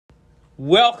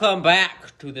Welcome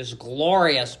back to this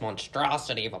glorious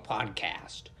monstrosity of a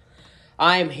podcast.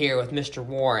 I'm here with Mr.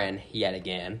 Warren yet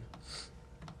again,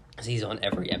 as he's on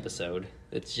every episode.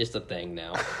 It's just a thing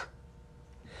now.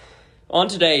 On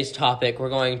today's topic, we're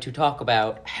going to talk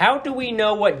about how do we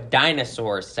know what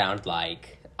dinosaurs sound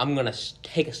like. I'm going to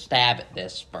take a stab at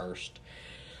this first.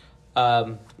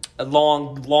 Long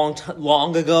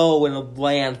ago in a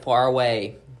land far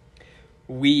away,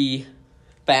 we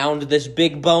found this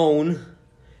big bone,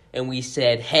 and we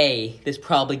said, hey, this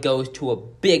probably goes to a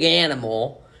big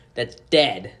animal that's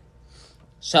dead.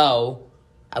 So,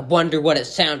 I wonder what it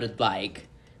sounded like.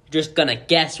 Just gonna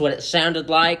guess what it sounded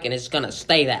like, and it's gonna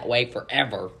stay that way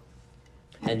forever.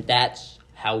 And that's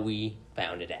how we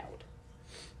found it out.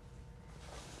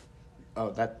 Oh,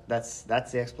 that's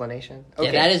the explanation?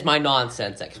 Okay. Yeah, that is my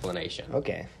nonsense explanation.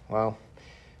 Okay, well,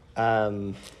 I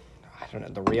don't know,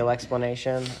 the real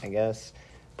explanation, I guess.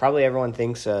 Probably everyone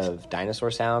thinks of dinosaur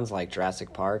sounds like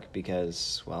Jurassic Park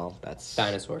because, well, that's...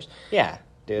 Dinosaurs. Yeah,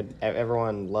 dude,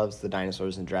 everyone loves the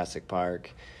dinosaurs in Jurassic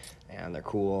Park, and they're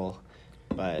cool,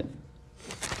 but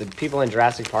the people in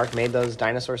Jurassic Park made those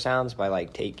dinosaur sounds by,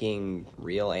 like, taking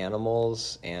real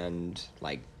animals and,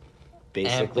 like,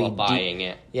 basically amplifying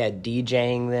it. Yeah,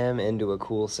 DJing them into a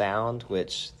cool sound,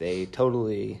 which they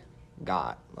totally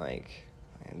got. Like,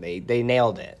 they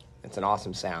nailed it. It's an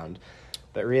awesome sound.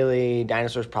 But really,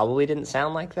 dinosaurs probably didn't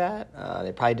sound like that.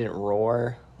 They probably didn't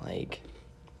roar like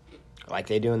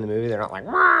they do in the movie. They're not like,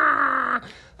 wah!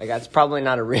 Like, that's probably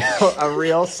not a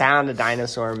real sound a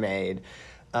dinosaur made.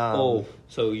 So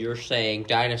you're saying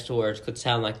dinosaurs could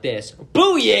sound like this?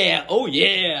 Boo yeah! Oh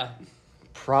yeah!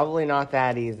 Probably not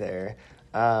that either.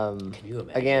 Can you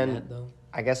imagine again, that, though?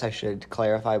 I guess I should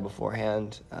clarify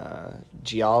beforehand.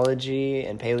 Geology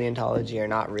and paleontology are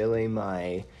not really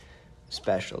my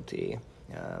specialty.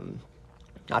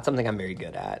 Not something I'm very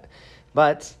good at.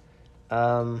 But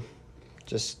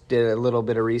just did a little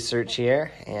bit of research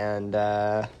here, and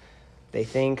they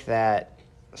think that...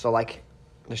 So, like,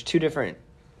 there's two different...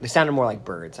 They sounded more like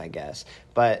birds, I guess.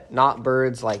 But not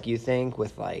birds like you think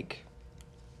with, like...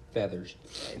 feathers.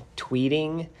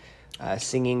 Tweeting,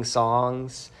 singing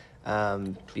songs,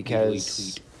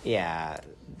 because, yeah,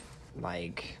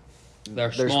 like...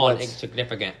 They're small and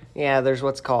insignificant. Yeah, there's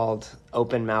what's called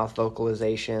open mouth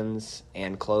vocalizations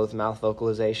and closed mouth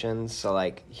vocalizations. So,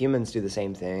 like, humans do the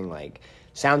same thing. Like,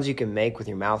 sounds you can make with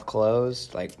your mouth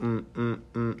closed, like,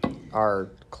 are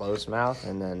closed mouth,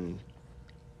 and then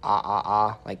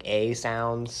like A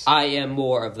sounds. I am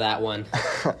more of that one.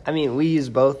 I mean, we use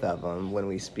both of them when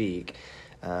we speak,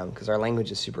 because our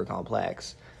language is super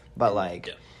complex. But, like,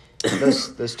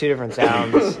 those two different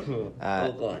sounds,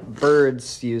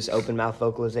 birds use open mouth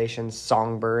vocalizations.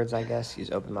 Songbirds, I guess, use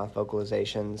open mouth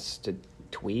vocalizations to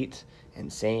tweet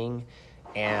and sing.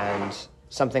 And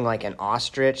something like an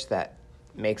ostrich that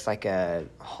makes like a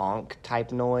honk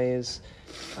type noise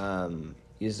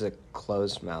uses a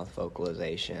closed mouth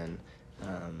vocalization.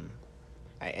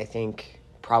 I think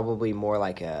probably more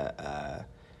like a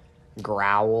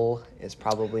growl is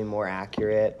probably more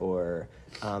accurate, or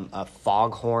a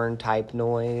foghorn type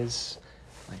noise,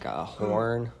 like a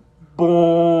horn,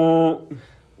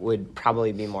 would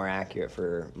probably be more accurate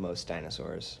for most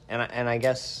dinosaurs. And I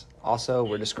guess also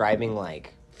we're describing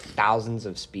like thousands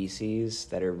of species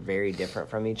that are very different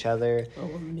from each other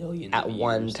at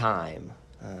one time.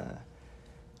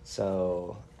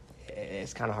 So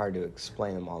it's kind of hard to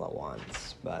explain them all at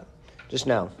once, but just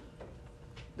know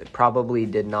they probably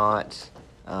did not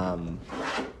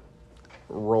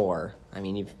roar. I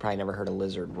mean, you've probably never heard a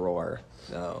lizard roar,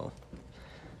 so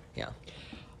yeah.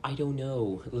 I don't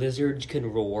know. Lizards can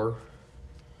roar.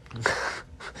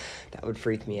 That would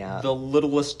freak me out. The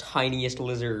littlest, tiniest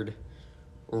lizard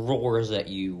roars at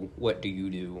you. What do you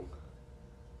do?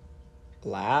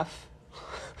 Laugh?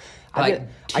 Like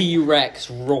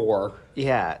T-Rex roar.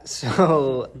 Yeah,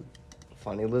 so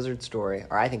funny lizard story,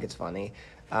 or I think it's funny.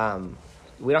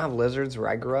 We don't have lizards where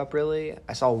I grew up, really.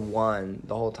 I saw one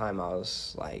the whole time I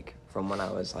was, like, from when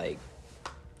I was, like,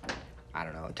 I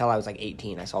don't know, until I was, like,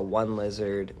 18. I saw one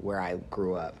lizard where I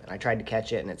grew up, and I tried to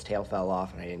catch it, and its tail fell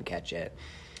off, and I didn't catch it.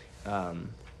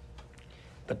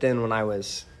 But then when I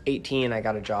was 18, I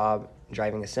got a job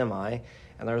driving a semi,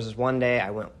 and there was this one day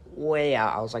I went way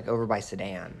out. I was, like, over by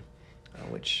Sedan,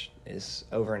 which is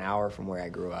over an hour from where I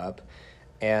grew up.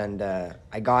 And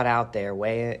I got out there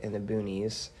way in the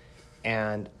boonies,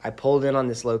 and I pulled in on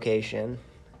this location,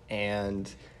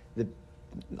 and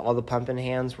all the pumping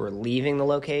hands were leaving the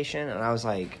location, and I was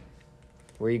like,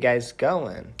 where are you guys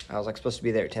going? I was like supposed to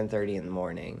be there at 10:30 in the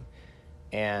morning,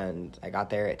 and I got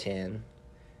there at 10,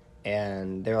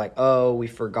 and they're like, oh, we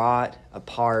forgot a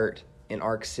part in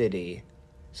Ark City,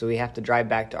 so we have to drive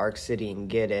back to Ark City and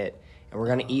get it, and we're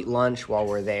going to eat lunch while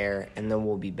we're there, and then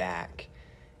we'll be back.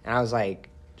 And I was like,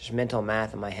 just mental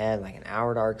math in my head, like an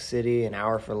hour to Ark City, an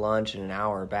hour for lunch, and an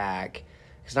hour back.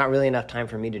 It's not really enough time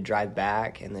for me to drive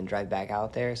back and then drive back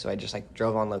out there, so I just like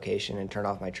drove on location and turned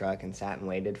off my truck and sat and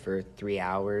waited for 3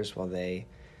 hours while they,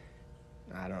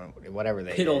 I don't know, whatever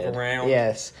they piddled did. around.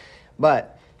 Yes,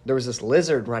 but there was this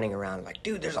lizard running around. I'm like,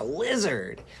 dude, there's a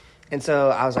lizard. And so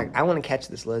I was like, I want to catch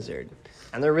this lizard.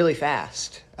 And they're really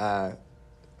fast.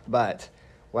 But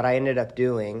what I ended up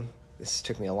doing, this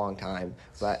took me a long time,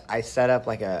 but I set up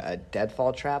like a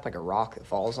deadfall trap, like a rock that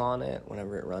falls on it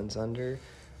whenever it runs under.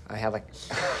 I had like,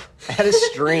 I had a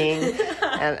string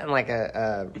and like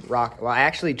a rock. Well, I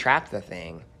actually trapped the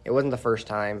thing. It wasn't the first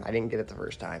time. I didn't get it the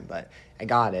first time, but I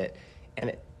got it. And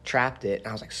it trapped it. And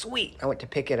I was like, sweet. I went to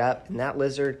pick it up, and that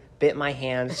lizard bit my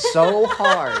hand so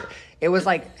hard. It was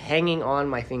like hanging on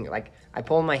my finger. Like, I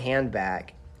pulled my hand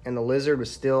back, and the lizard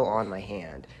was still on my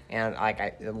hand. And like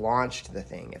it launched the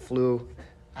thing. It flew,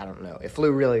 I don't know. It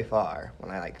flew really far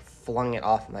when I like flung it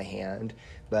off my hand.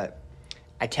 But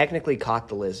I technically caught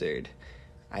the lizard.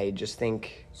 I just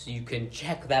think... So you can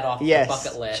check that off yes, the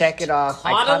bucket list. Check it off.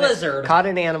 Caught a lizard. Caught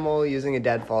an animal using a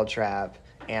deadfall trap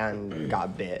and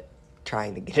got bit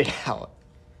trying to get it out.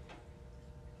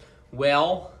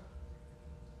 Well,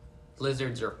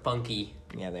 lizards are funky.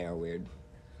 Yeah, they are weird.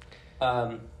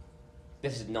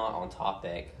 This is not on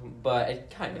topic, but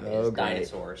it kind of is. Great.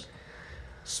 Dinosaurs.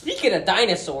 Speaking of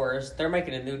dinosaurs, they're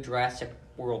making a new Jurassic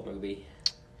World movie.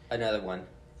 Another one.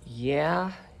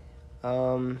 Yeah.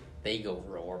 They go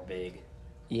real big.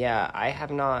 Yeah, I have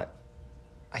not...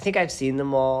 I think I've seen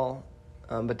them all,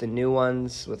 but the new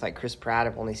ones with like Chris Pratt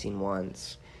I've only seen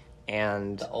once.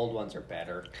 And The old ones are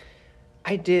better.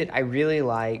 I really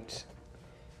liked...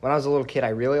 When I was a little kid, I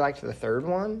really liked the third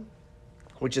one,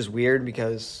 which is weird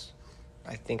because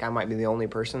I think I might be the only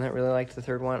person that really liked the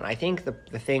third one. I think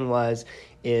the thing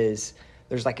is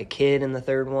there's like a kid in the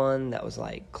third one that was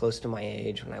like close to my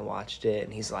age when I watched it,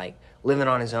 and he's like living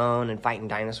on his own and fighting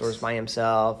dinosaurs by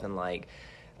himself and like,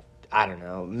 I don't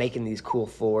know, making these cool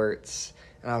forts.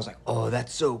 And I was like, oh,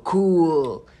 that's so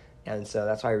cool. And so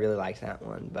that's why I really liked that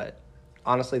one. But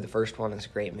honestly, the first one is a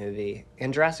great movie.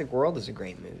 And Jurassic World is a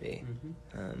great movie.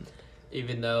 Mm-hmm.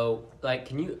 Even though,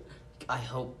 like, I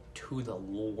hope to the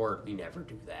Lord we never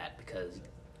do that because,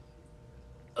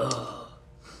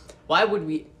 why would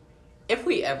we, if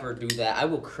we ever do that, I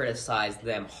will criticize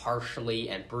them harshly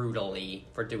and brutally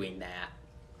for doing that.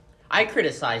 I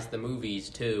criticize the movies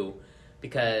too,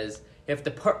 because if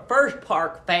the first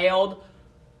park failed,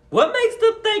 what makes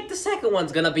them think the second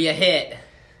one's gonna be a hit?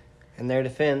 In their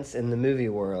defense, in the movie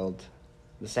world,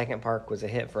 the second park was a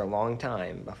hit for a long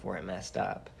time before it messed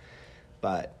up.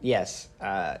 But yes,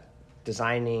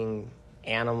 designing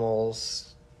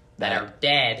animals that are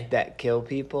dead, that kill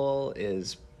people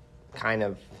is kind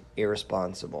of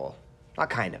irresponsible. Not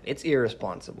kind of, it's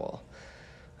irresponsible.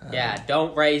 Yeah,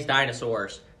 don't raise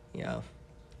dinosaurs. Yeah.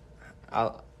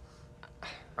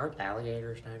 Aren't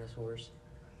alligators dinosaurs?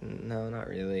 No, not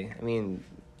really. I mean,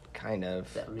 kind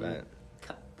of, but...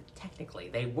 Technically,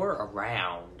 they were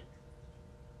around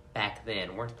back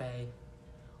then, weren't they?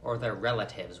 Or their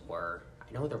relatives were.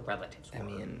 I know their relatives were. I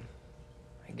mean,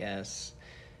 I guess.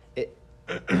 It...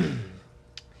 I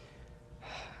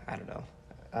don't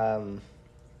know.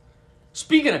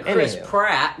 Speaking of Chris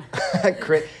Pratt.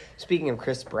 Speaking of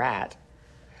Chris Pratt.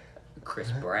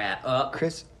 Chris Pratt.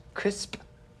 Crisp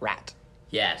Rat.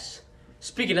 Yes.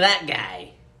 Speaking of that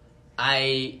guy,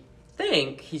 I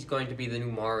think he's going to be the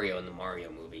new Mario in the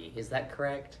Mario movie. Is that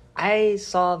correct? I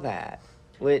saw that,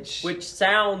 which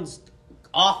sounds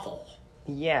awful.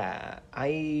 Yeah,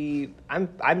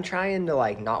 I'm trying to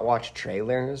like not watch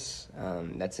trailers.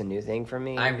 That's a new thing for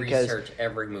me. I research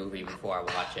every movie before I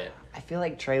watch it. I feel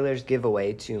like trailers give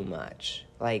away too much.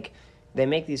 Like they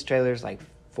make these trailers like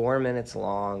 4 minutes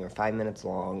long or 5 minutes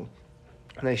long,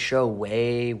 and they show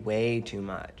way too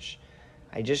much.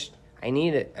 I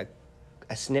need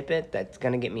a snippet that's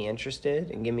going to get me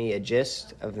interested and give me a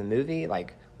gist of the movie.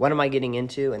 Like, what am I getting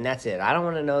into? And that's it. I don't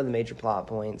want to know the major plot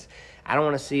points. I don't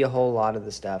want to see a whole lot of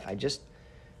the stuff. I just,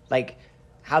 like,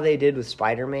 how they did with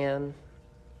Spider-Man,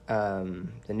 the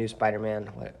new Spider-Man,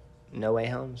 No Way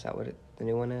Home? Is that what the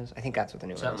new one is? I think that's what the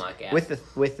new one is. Something like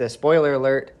that. With the spoiler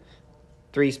alert,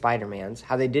 3 Spider-Mans.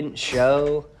 How they didn't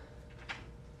show...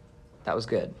 That was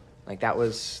good. Like,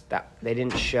 they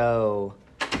didn't show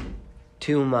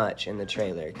too much in the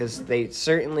trailer, because they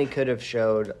certainly could have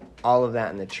showed all of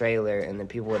that in the trailer and then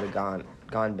people would have gone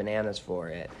bananas for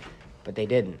it, but they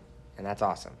didn't, and that's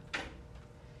awesome.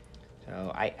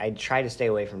 So I try to stay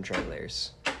away from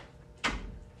trailers.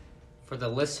 for the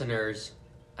listeners,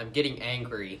 I'm getting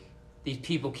angry. These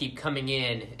people keep coming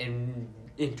in and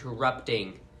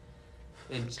interrupting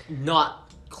and not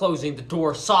closing the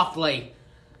door softly.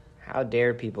 How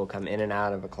dare people come in and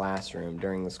out of a classroom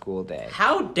during the school day?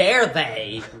 How dare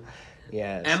they?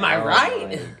 Yes. Am I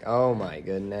right? Oh my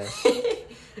goodness.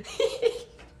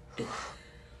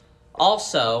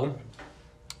 Also,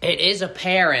 it is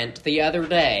apparent the other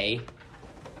day,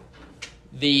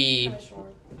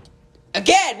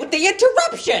 again, with the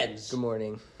interruptions! Good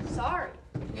morning. Sorry.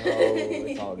 Oh,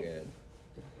 it's all good.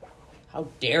 How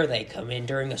dare they come in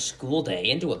during a school day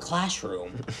into a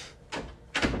classroom?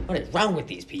 What is wrong with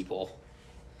these people?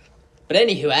 But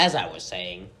anywho, as I was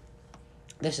saying,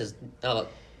 this is, it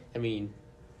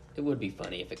would be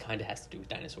funny if it kind of has to do with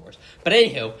dinosaurs. But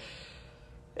anywho,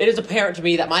 it is apparent to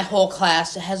me that my whole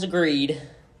class has agreed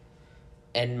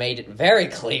and made it very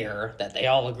clear that they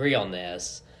all agree on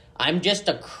this. I'm just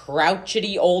a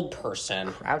crouchety old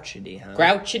person. Crouchety, huh?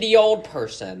 Grouchety old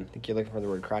person. I think you're looking for the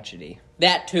word crotchety.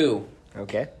 That too.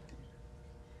 Okay.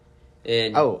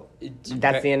 And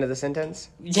that's the end of the sentence?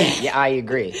 Yeah. Yeah, I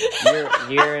agree.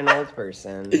 You're an old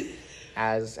person.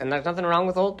 And there's nothing wrong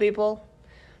with old people.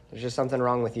 There's just something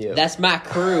wrong with you. That's my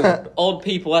crew. Old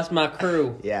people, that's my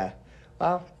crew. Yeah.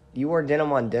 Well, you wore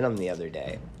denim on denim the other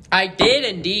day. I did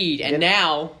indeed, and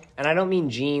now... And I don't mean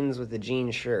jeans with a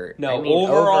jean shirt. No, I mean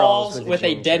overalls with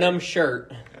a jean denim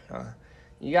shirt.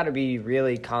 You got to be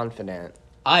really confident.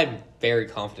 I'm very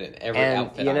confident in every outfit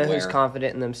I wear. And you know who's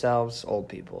confident in themselves? Old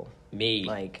people. Me.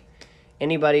 Like,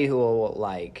 anybody who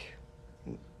will,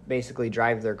 basically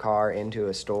drive their car into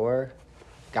a store,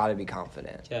 got to be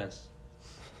confident. Yes.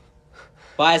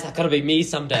 Why is that going to be me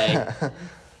someday?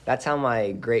 That's how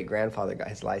my great-grandfather got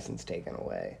his license taken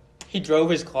away. He drove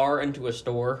his car into a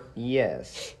store?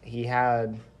 Yes. He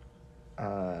had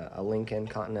a Lincoln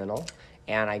Continental,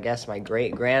 and I guess my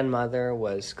great-grandmother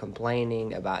was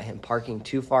complaining about him parking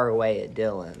too far away at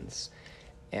Dillon's.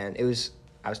 And I was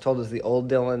told it was the old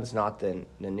Dillon's, not the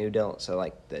new Dillon's. So,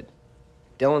 the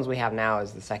Dillon's we have now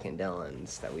is the second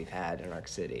Dillon's that we've had in our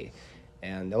city.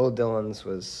 And the old Dillon's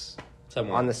was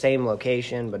somewhere on the same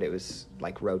location, but it was,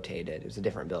 rotated. It was a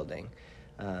different building.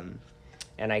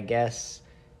 And I guess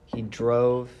he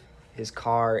drove his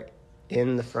car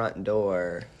in the front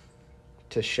door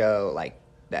to show,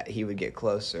 that he would get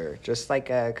closer. Just like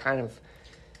a kind of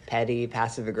petty,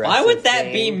 passive-aggressive Why would that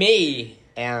thing. be me?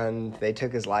 And they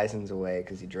took his license away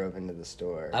because he drove into the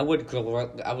store. I would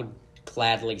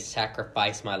gladly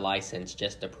sacrifice my license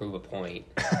just to prove a point.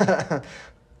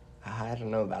 I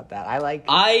don't know about that. I like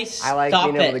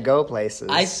being able to go places.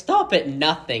 I stop at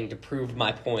nothing to prove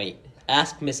my point.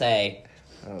 Ask Miss A.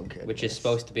 Oh, goodness. Which is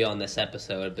supposed to be on this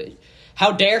episode, but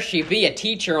how dare she be a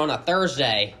teacher on a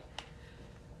Thursday?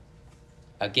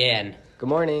 Again. Good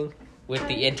morning. With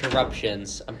the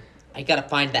interruptions. I gotta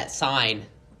find that sign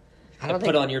to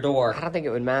put on your door. I don't think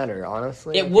it would matter,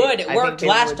 honestly. It would. It worked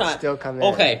last time. Still come in.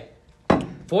 Okay.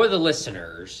 For the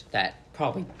listeners that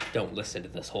probably don't listen to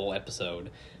this whole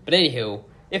episode, but anywho,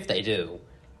 if they do,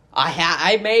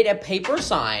 I made a paper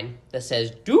sign that says,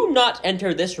 "Do not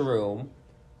enter this room.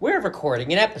 We're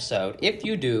recording an episode. If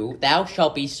you do, thou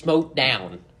shalt be smote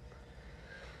down."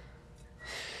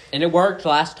 And it worked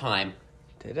last time.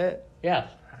 Did it? Yeah.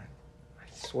 I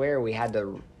swear we had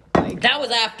to, That was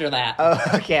after that. Oh,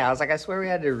 okay. I was like, I swear we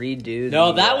had to redo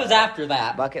No, that was after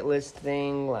that. Bucket list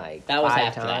thing, that was 5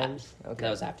 after times. that. Okay. That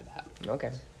was after that.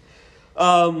 Okay.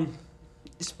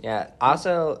 Yeah.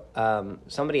 Also,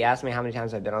 somebody asked me how many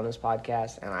times I've been on this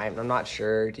podcast, and I'm not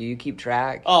sure. Do you keep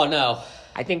track? Oh, no.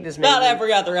 I think this may Not be,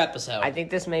 every other episode. I think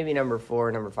this may be number 4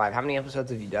 or number 5. How many episodes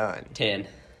have you done? 10.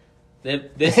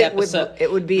 This episode...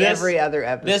 It would be every other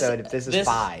episode if this is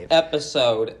 5. This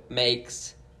episode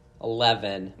makes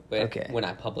 11 Okay. when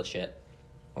I publish it.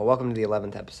 Well, welcome to the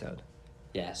 11th episode.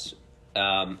 Yes.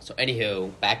 So,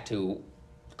 anywho, back to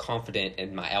confident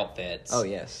in my outfits. Oh,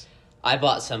 yes. I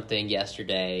bought something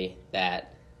yesterday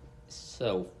that is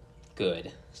so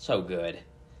good. So good.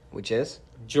 Which is?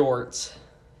 Jorts.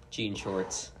 Jean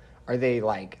shorts. Are they,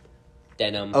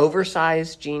 denim.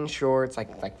 oversized jean shorts,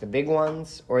 like the big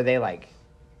ones? Or are they, like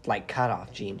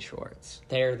cut-off jean shorts?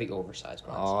 They're the oversized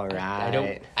ones. All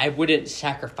right. I wouldn't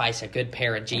sacrifice a good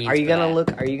pair of jeans. Are you for gonna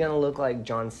that. Are you gonna look like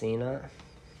John Cena?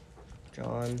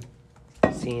 John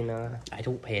Cena. I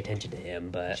don't pay attention to him,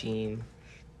 but Jean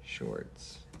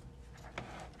shorts.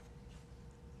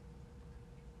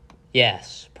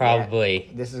 yes, probably.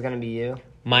 Yeah. This is gonna be you.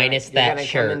 Minus You're that gonna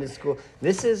shirt. Come into school.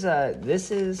 This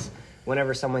is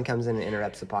whenever someone comes in and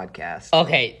interrupts the podcast.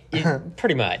 Okay,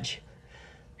 pretty much.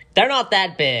 They're not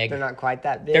that big. They're not quite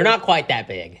that big. They're not quite that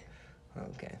big.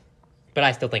 Okay. But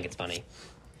I still think it's funny.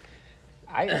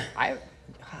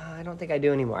 I don't think I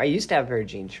do anymore. I used to have a pair of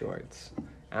jean shorts,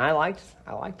 and I liked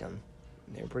them.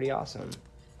 They were pretty awesome.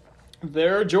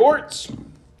 They're jorts.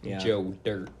 Yeah. Joe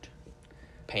Dirt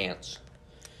pants.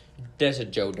 That's a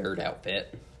Joe Dirt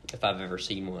outfit, if I've ever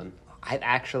seen one. I've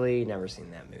actually never seen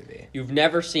that movie. You've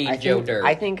never seen Joe Dirt?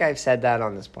 I think I've said that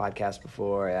on this podcast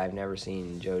before. I've never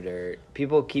seen Joe Dirt.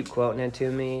 People keep quoting it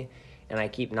to me, and I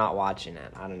keep not watching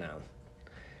it. I don't know.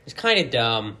 It's kind of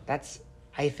dumb.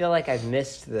 I feel like I've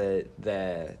missed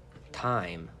the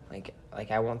time. Like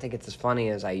I won't think it's as funny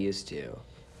as I used to,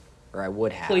 or I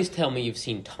would have. Please tell me you've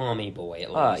seen Tommy Boy at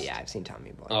least. Oh yeah, I've seen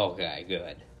Tommy Boy. Okay,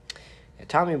 good. Yeah,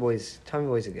 Tommy Boy's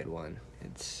a good one.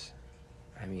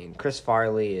 Chris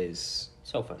Farley is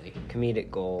so funny, comedic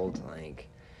gold. Like,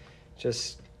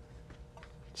 just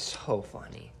so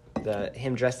funny.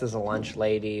 Him dressed as a lunch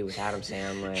lady with Adam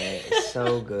Sandler is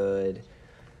so good.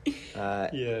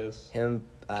 Yes. Him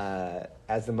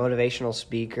as the motivational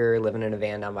speaker, living in a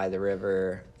van down by the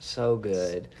river, so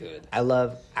good. Good. I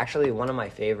love, actually, one of my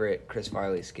favorite Chris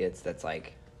Farley skits that's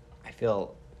like, I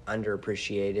feel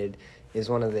underappreciated, is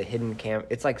one of the hidden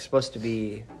it's like supposed to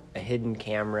be a hidden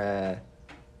camera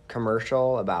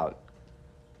commercial about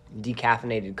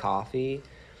decaffeinated coffee,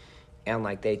 and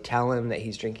like they tell him that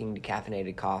he's drinking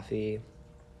decaffeinated coffee,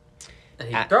 and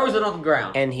he throws it on the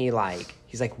ground, and he's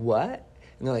like, what?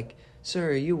 And they're like,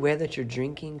 sir, are you aware that you're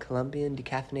drinking Colombian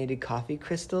decaffeinated coffee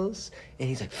crystals? And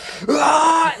he's like,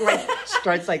 ah! And like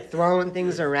starts like throwing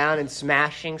things around and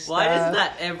smashing stuff. Why is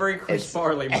that every Chris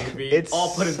Farley movie? It's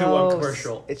all put into one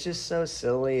commercial. It's just so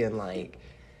silly, and like,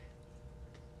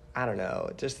 I don't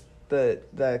know, just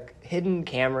the hidden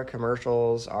camera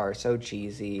commercials are so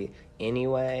cheesy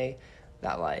anyway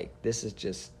that like this is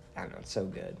just, I don't know, it's so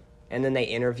good. And then they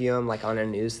interview him like on a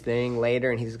news thing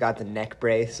later, and he's got the neck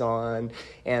brace on,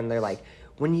 and they're like,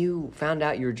 when you found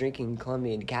out you were drinking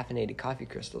Colombian decaffeinated coffee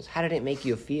crystals, how did it make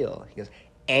you feel? He goes,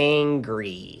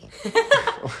 angry.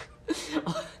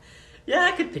 Yeah,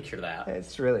 I could picture that.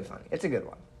 It's really funny. It's a good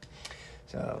one.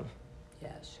 So,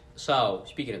 yes. So,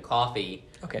 speaking of coffee,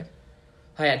 okay,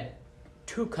 I had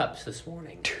 2 cups this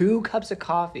morning. 2 cups of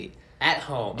coffee at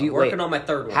home. I'm working on my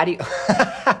third one.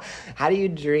 How do you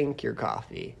drink your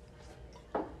coffee?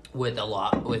 With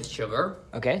sugar.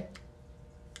 Okay.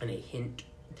 And a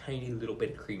tiny little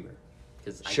bit of creamer.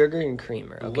 Sugar and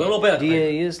creamer. Okay. A little bit of Do creamer.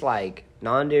 you use like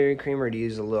non-dairy creamer, or do you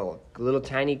use a little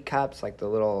tiny cups, like the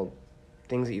little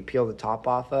things that you peel the top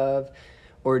off of?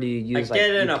 Or do you use like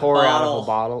you pour out of a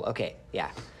bottle? Okay,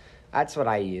 yeah. That's what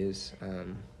I use.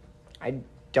 I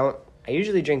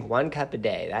usually drink 1 cup a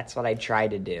day. That's what I try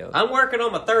to do. I'm working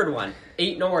on my third one,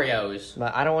 eating Oreos.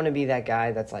 But I don't want to be that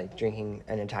guy that's like drinking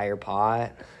an entire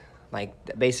pot. Like,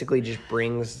 basically just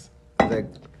brings the...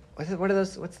 What are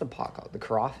those? What's the pot called? The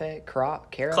carafe?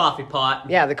 Coffee pot.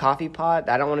 Yeah, the coffee pot.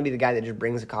 I don't want to be the guy that just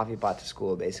brings a coffee pot to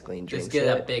school, basically, and drinks it. Just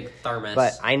get a big thermos.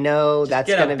 But I know that's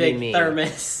going to be me.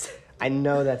 Thermos. I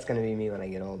know that's going to be me when I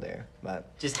get older.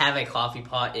 But just have a coffee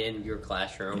pot in your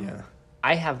classroom. Yeah.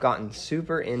 I have gotten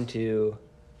super into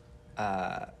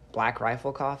Black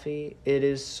Rifle coffee. It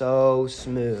is so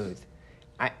smooth.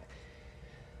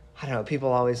 I don't know,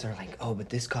 people always are like, oh, but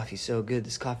this coffee's so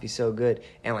good,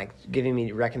 and like giving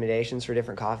me recommendations for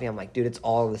different coffee. I'm like, dude, it's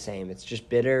all the same. It's just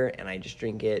bitter, and I just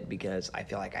drink it because I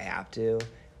feel like I have to.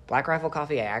 Black Rifle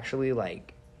coffee, I actually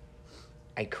like,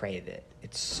 I crave it.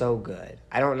 It's so good.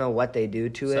 I don't know what they do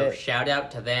to it. So shout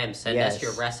out to them. Send us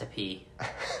your recipe.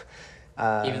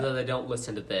 Even though they don't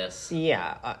listen to this.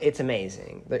 Yeah, it's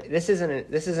amazing. This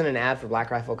isn't an ad for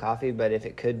Black Rifle coffee, but if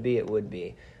it could be, it would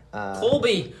be.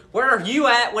 Colby, where are you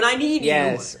at when I need you?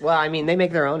 Yes, well, I mean, they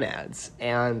make their own ads,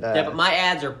 and yeah, but my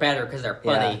ads are better because they're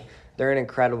funny. Yeah, they're an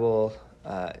incredible.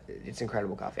 It's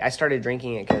incredible coffee. I started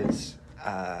drinking it because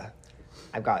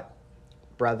I've got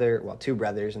 2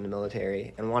 brothers in the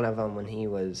military, and one of them, when he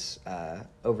was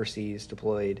overseas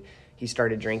deployed, he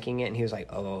started drinking it, and he was like,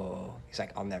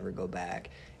 I'll never go back.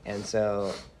 And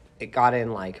so it got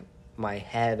in like my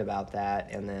head about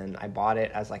that, and then I bought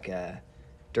it as like a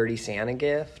Dirty Santa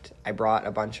gift. I brought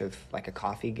a bunch of like a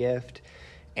coffee gift,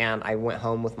 and I went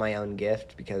home with my own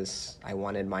gift because I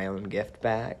wanted my own gift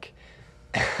back.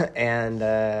 And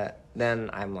then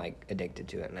I'm like addicted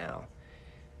to it now.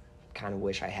 Kind of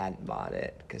wish I hadn't bought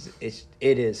it because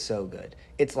it is so good.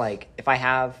 It's like if I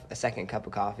have a second cup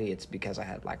of coffee, it's because I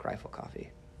had Black Rifle coffee.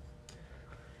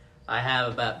 I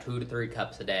have about 2 to 3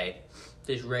 cups a day.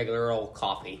 Just regular old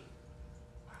coffee.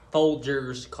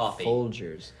 Folgers coffee.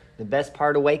 Folgers. The best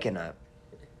part of waking up.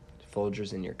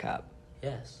 Folgers in your cup.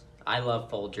 Yes. I love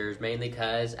Folgers mainly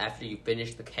because after you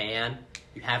finish the can,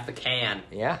 you have the can.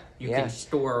 Yeah. You can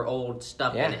store old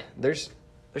stuff in it. There's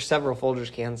There's several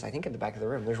Folgers cans, I think, at the back of the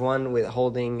room. There's one with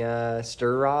holding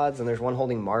stir rods, and there's one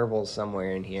holding marbles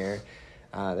somewhere in here.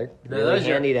 They're really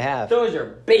handy to have. Those are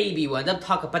baby ones. I'm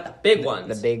talking about the big ones.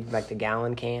 The big, like the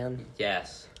gallon can.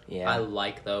 Yes. Yeah. I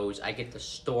like those. I get to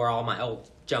store all my old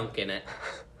junk in it.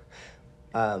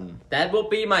 That will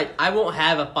be I won't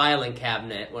have a filing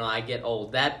cabinet when I get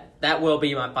old. That will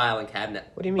be my filing cabinet.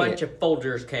 What do you mean? Bunch of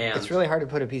Folgers cans. It's really hard to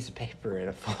put a piece of paper in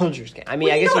a Folgers can. I mean,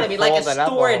 Well, I guess know what I mean, like a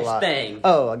storage thing.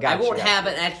 Oh, I got I won't have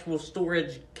an actual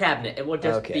storage cabinet. It will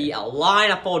just Okay. be a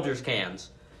line of Folgers cans.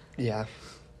 Yeah.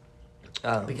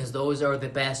 Because those are the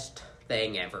best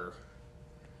thing ever.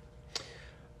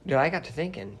 Dude, I got to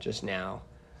thinking just now.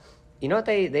 You know what?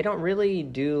 They don't really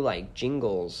do, like,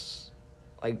 jingles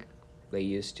like they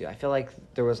used to. I feel like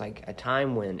there was, like, a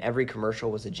time when every commercial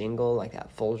was a jingle, like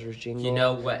that Folgers jingle. You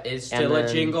know what is still a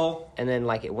jingle? And then,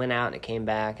 like, it went out and it came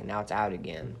back, and now it's out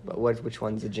again. But which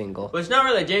one's a jingle? Well, it's not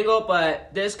really a jingle,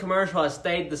 but this commercial has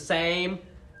stayed the same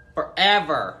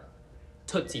forever.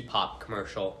 Tootsie Pop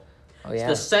commercial. Oh,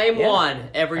 yeah. It's the same one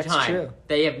every That's time. true.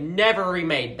 They have never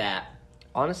remade that.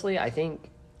 Honestly, I think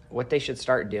what they should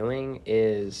start doing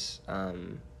is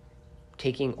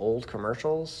taking old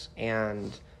commercials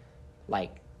and,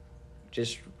 like,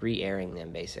 just re-airing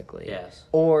them, basically. Yes.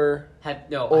 Or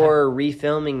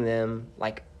refilming them,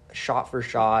 like, shot for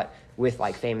shot with,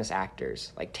 like, famous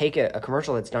actors. Like, take a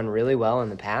commercial that's done really well in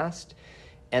the past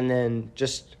and then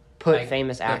just put like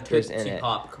famous actors in it. Tootsie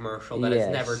Pop commercial that has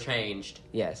never changed.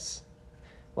 Yes.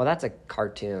 Well, that's a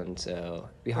cartoon, so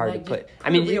it'd be hard to put. Put I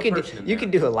mean, a you real could person in you there.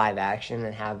 could do a live action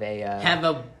and have a Have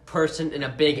a person in a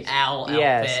big owl outfit.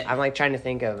 Yes, I'm like trying to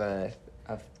think of a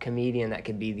comedian that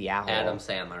could be the owl. Adam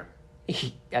Sandler.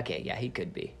 Okay, yeah, he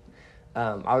could be.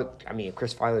 I mean, if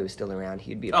Chris Farley was still around,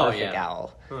 he'd be a perfect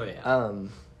owl. Oh yeah.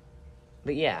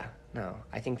 But yeah, no,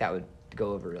 I think that would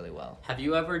go over really well. Have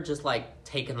you ever just like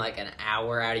taken like an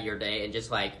hour out of your day and just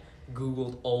like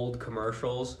Googled old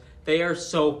commercials? They are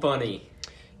so funny.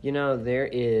 You know, there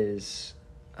is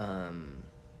on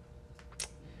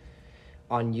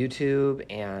YouTube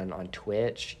and on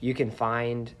Twitch, you can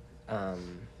find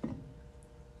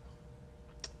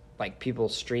like people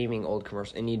streaming old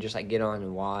commercials, and you just like get on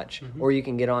and watch, or you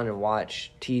can get on and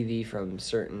watch TV from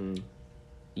certain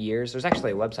years. There's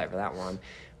actually a website for that one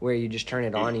where you just turn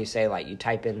it on, you say like you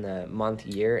type in the month,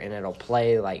 year, and it'll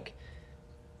play like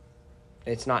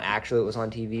it's not actually it was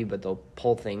on TV, but they'll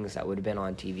pull things that would have been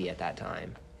on TV at that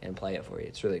time and play it for you.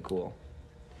 It's really cool.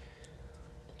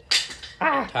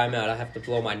 Time out. I have to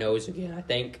blow my nose again, I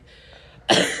think.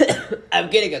 I'm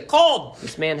getting a cold.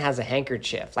 This man has a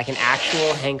handkerchief, like an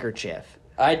actual handkerchief.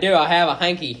 I do. I have a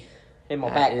hanky in my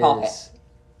back pocket.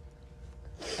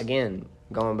 Again,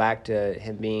 going back to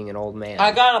him being an old man.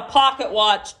 I got a pocket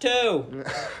watch, too.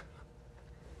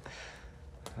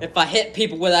 If I hit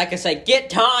people with it, I can say,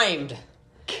 get timed.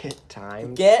 Get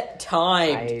timed? Get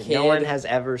timed, kid. No one has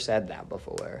ever said that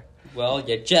before. Well,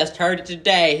 you just heard it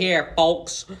today. Here,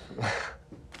 folks.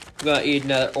 I'm going to eat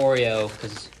another Oreo,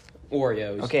 because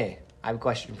Oreos. Okay, I have a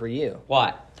question for you.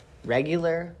 What?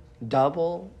 Regular,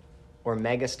 double, or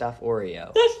mega stuffed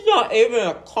Oreo? That's not even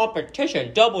a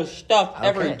competition. Double stuff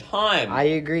every time. I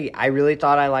agree. I really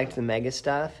thought I liked the mega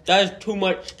stuff. That is too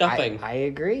much stuffing. I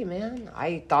agree, man.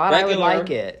 I thought Regular I would like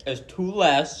it. is too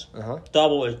less.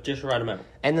 Double is just right amount.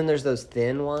 And then there's those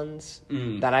thin ones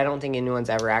that I don't think anyone's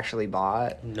ever actually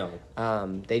bought. No.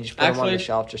 They just put them on the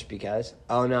shelf just because.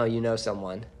 Oh, no, you know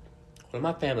someone. One of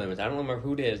my family members, I don't remember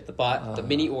who it is, bought the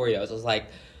mini Oreos. I was like,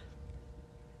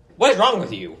 what is wrong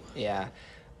with you? Yeah.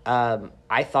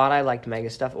 I thought I liked Mega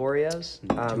Stuff Oreos,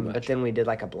 Too much. but then we did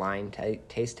like a blind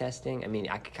taste testing. I mean,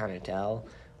 I could kind of tell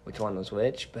which one was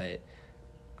which, but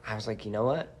I was like, you know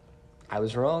what? I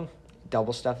was wrong.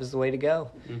 Double stuff is the way to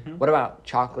go. What about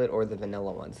chocolate or the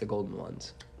vanilla ones, the golden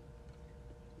ones?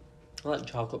 I like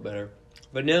chocolate better.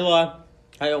 Vanilla,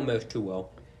 I don't mix too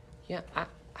well. Yeah,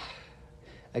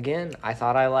 Again, I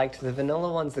thought I liked the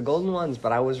vanilla ones, the golden ones,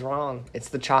 but I was wrong. It's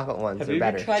the chocolate ones. They're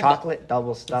better. Chocolate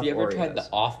double stuffed Oreos. Have you ever tried the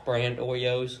off-brand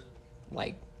Oreos?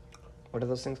 Like, what are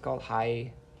those things called?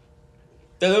 They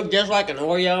look just like an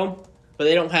Oreo, but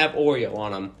they don't have Oreo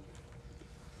on them.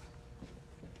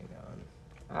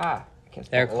 I can't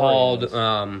spell They're Oreos.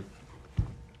 called,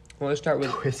 let's start with...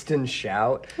 Twist and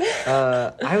Shout.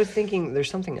 I was thinking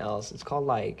there's something else. It's called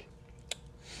like...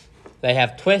 They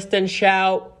have Twist and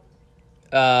Shout,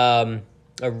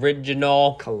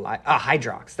 original...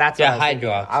 Hydrox. That's what I was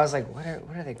Hydrox. I was like,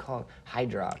 what are they called?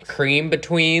 Hydrox. Cream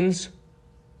Betweens,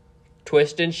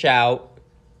 Twist and Shout.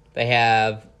 They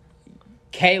have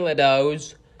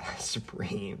Kaleidos.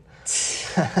 Supreme.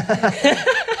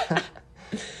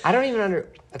 I don't even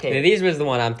Okay. These was the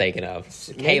one I'm thinking of.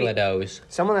 Maybe- Kayla knows.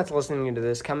 Someone that's listening to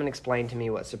this, come and explain to me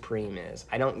what Supreme is.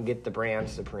 I don't get the brand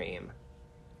Supreme.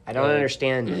 I don't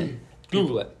understand it.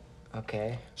 Google it.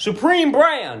 Okay. Supreme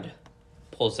brand.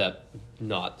 Pulls up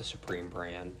not the Supreme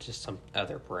brand, just some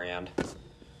other brand.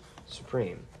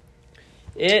 Supreme.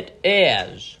 It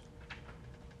is.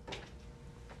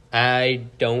 I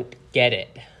don't get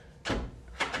it.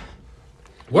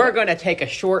 We're going to take a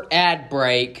short ad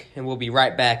break, and we'll be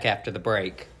right back after the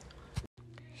break.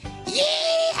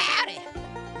 Yeah, howdy.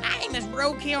 My name is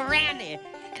Roadkill Randy,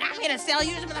 and I'm here to sell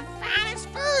you some of the finest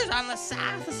furs on the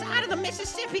side of the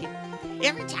Mississippi.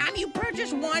 Every time you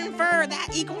purchase one fur, that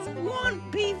equals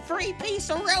one free piece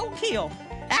of roadkill.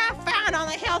 I found on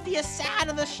the healthiest side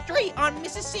of the street on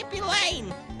Mississippi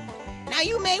Lane. Now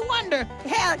you may wonder,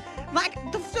 how, like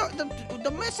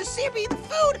the Mississippi, the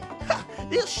food,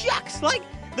 this shucks, like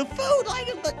the food, like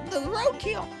the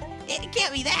roadkill. It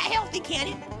can't be that healthy, can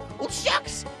it? Well,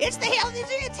 shucks, it's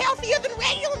healthier than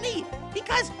regular meat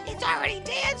because it's already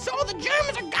dead, so all the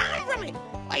germs are gone from it.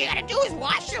 All you gotta do is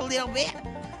wash it a little bit.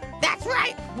 That's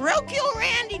right, Roadkill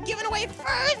Randy giving away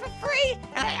furs for free,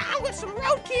 and I'm with some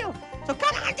roadkill. So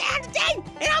come on down today,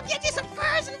 and I'll get you some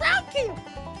furs and roadkill.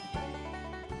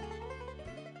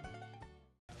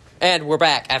 And we're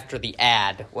back after the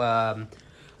ad.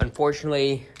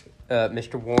 Unfortunately,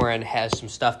 Mr. Warren has some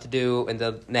stuff to do in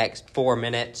the next 4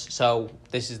 minutes, so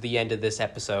this is the end of this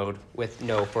episode with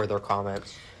no further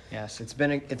comments. Yes, it's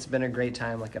been a great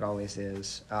time like it always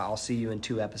is. I'll see you in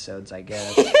 2 episodes, I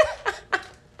guess.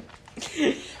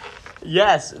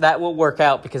 Yes, that will work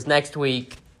out because next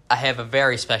week I have a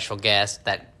very special guest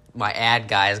that my ad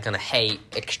guy is going to hate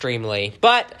extremely.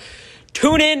 But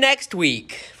tune in next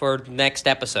week for next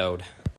episode.